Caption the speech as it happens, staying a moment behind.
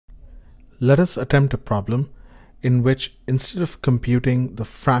Let us attempt a problem in which instead of computing the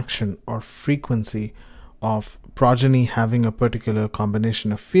fraction or frequency of progeny having a particular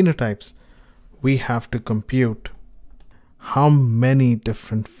combination of phenotypes, we have to compute how many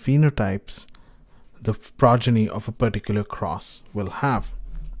different phenotypes the progeny of a particular cross will have.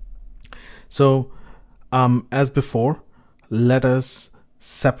 So as before, let us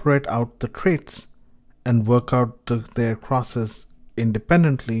separate out the traits and work out their crosses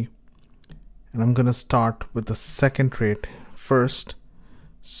independently. And I'm going to start with the second trait first.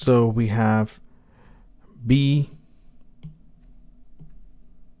 So we have B,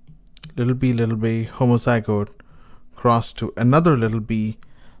 little b homozygote crossed to another little b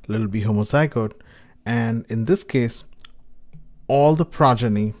homozygote. And in this case, all the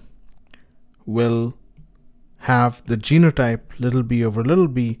progeny will have the genotype little b over little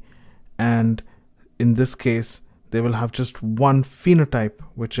b, and in this case they will have just one phenotype,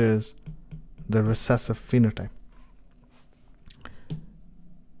 which is the recessive phenotype.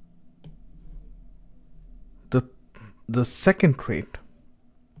 The second trait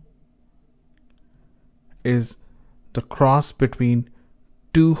is the cross between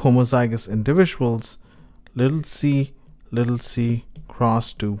two homozygous individuals, little c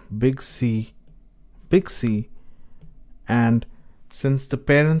crossed to big C, and since the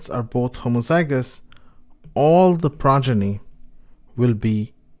parents are both homozygous, all the progeny will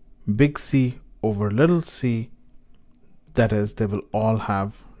be big C over little c. That is, they will all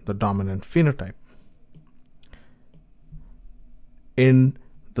have the dominant phenotype. In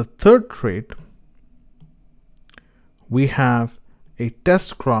the third trait, we have a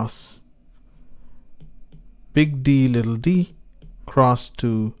test cross big D little d crossed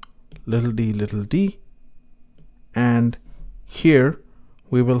to little d, and here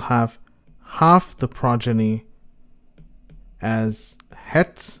we will have half the progeny as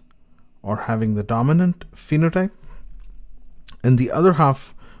hets or having the dominant phenotype, and the other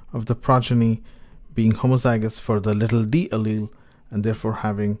half of the progeny being homozygous for the little d allele and therefore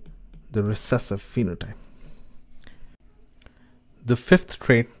having the recessive phenotype. The fifth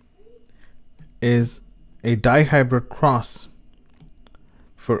trait is a dihybrid cross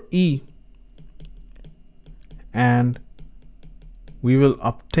for E, and we will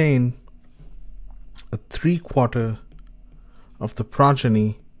obtain a 3/4 of the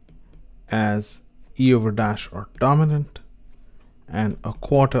progeny as E over dash or dominant, and a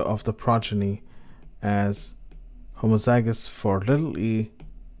 1/4 of the progeny as homozygous for little e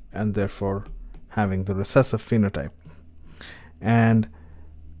and therefore having the recessive phenotype. And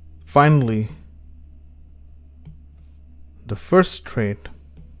finally, the first trait,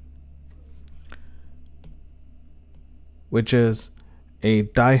 which is a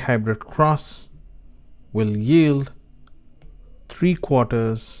dihybrid cross, will yield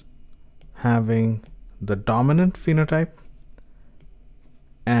 3/4 having the dominant phenotype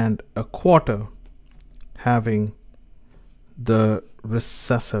and a 1/4 having the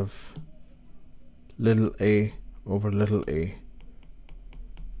recessive little a over little a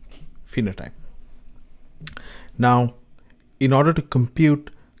phenotype. Now, in order to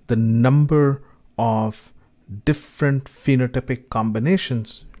compute the number of different phenotypic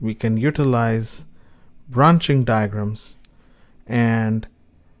combinations, we can utilize branching diagrams, and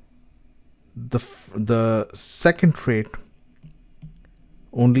the second trait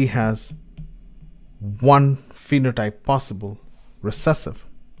only has one phenotype possible, recessive.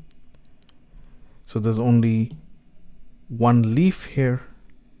 So there's only one leaf here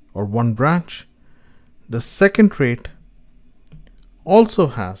or one branch. The second trait also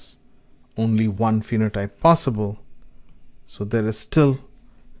has only one phenotype possible, so there is still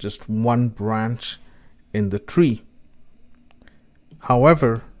just one branch in the tree.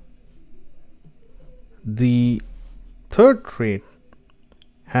 However, the third trait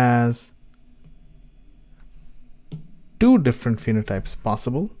has two different phenotypes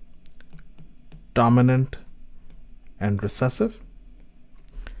possible, dominant and recessive.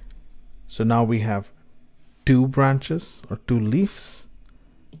 So now we have two branches or two leaves.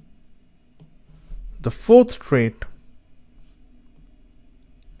 The fourth trait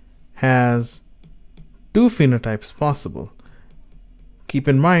has two phenotypes possible. Keep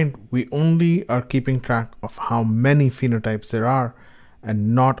in mind, we only are keeping track of how many phenotypes there are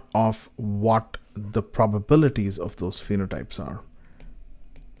and not of what the probabilities of those phenotypes are.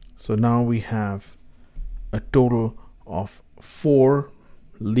 So now we have a total of 4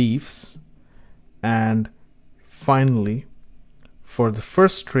 leaves, and finally, for the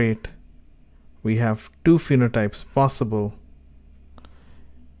first trait, we have 2 phenotypes possible,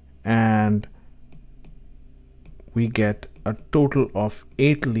 and we get a total of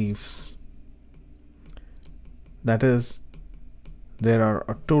 8 leaves That is, there are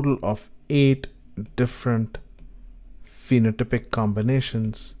a total of 8 different phenotypic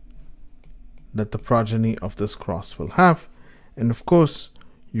combinations that the progeny of this cross will have. And of course,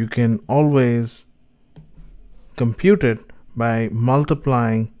 you can always compute it by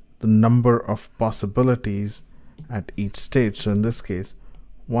multiplying the number of possibilities at each stage. So in this case,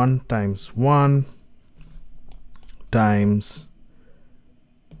 1 times 1 times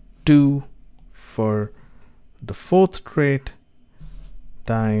 2 for the 4th trait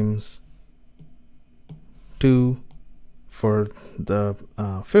times 2 for the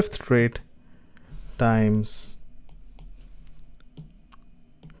 5th trait times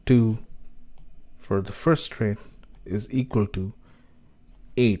 2 for the 1st trait is equal to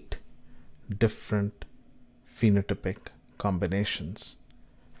 8 different phenotypic combinations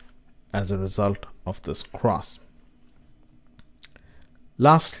as a result of this cross.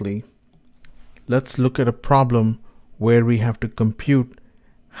 Lastly, let's look at a problem where we have to compute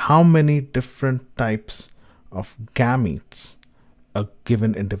how many different types of gametes a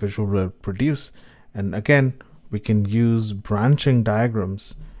given individual will produce. And again, we can use branching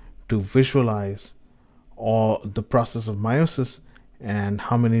diagrams to visualize all the process of meiosis and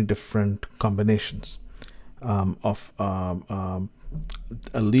how many different combinations of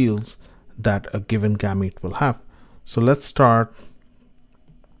alleles that a given gamete will have. So let's start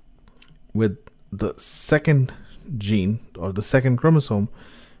with the second gene or the second chromosome,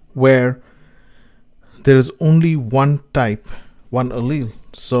 where there is only one type, one allele.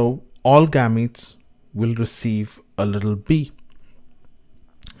 So all gametes will receive a little b.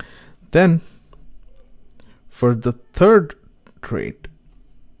 Then for the 3rd trait,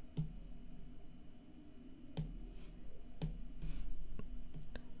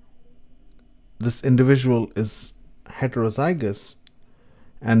 this individual is heterozygous,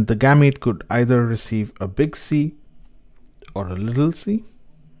 and the gamete could either receive a big C or a little c.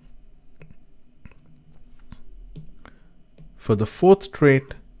 For the 4th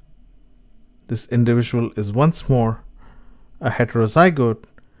trait, this individual is once more a heterozygote,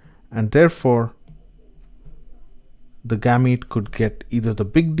 and therefore the gamete could get either the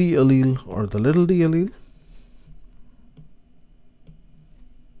big D allele or the little d allele.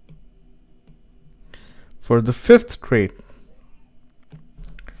 For the 5th trait,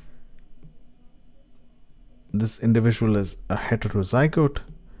 this individual is a heterozygote,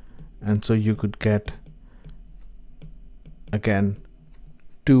 and so you could get again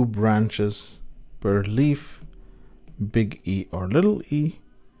 2 branches per leaf, big E or little e.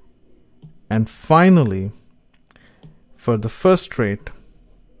 And finally, for the 1st trait,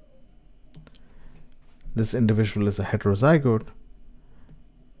 this individual is a heterozygote,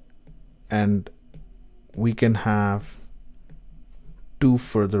 and we can have 2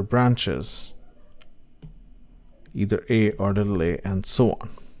 further branches, either A or little a, and so on.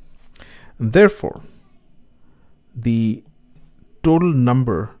 And therefore, the total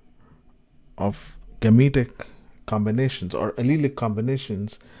number of gametic combinations or allelic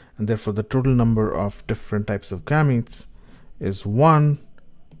combinations, and therefore the total number of different types of gametes, is 1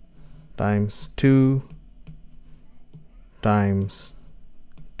 times 2 times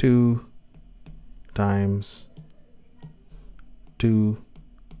 2 times 2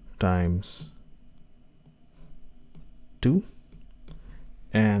 times 2,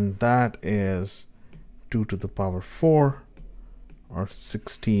 and that is 2 to the power 4, or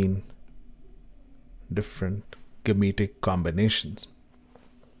 16 different gametic combinations.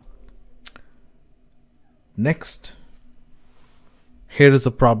 Next, here is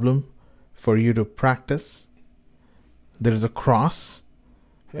a problem for you to practice. There is a cross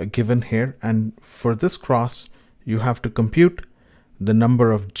given here, and for this cross you have to compute the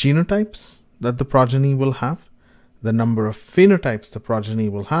number of genotypes that the progeny will have, the number of phenotypes the progeny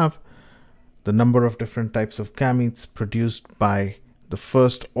will have, the number of different types of gametes produced by the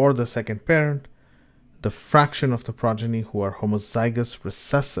 1st or the 2nd parent, the fraction of the progeny who are homozygous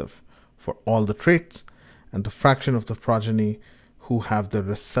recessive for all the traits, and the fraction of the progeny who have the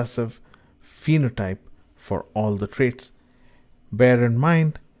recessive phenotype for all the traits. Bear in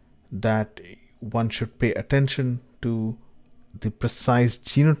mind that one should pay attention to the precise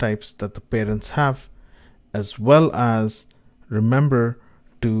genotypes that the parents have, as well as remember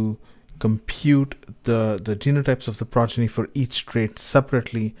to compute the genotypes of the progeny for each trait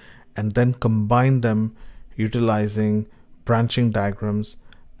separately and then combine them utilizing branching diagrams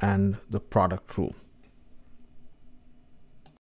and the product rule.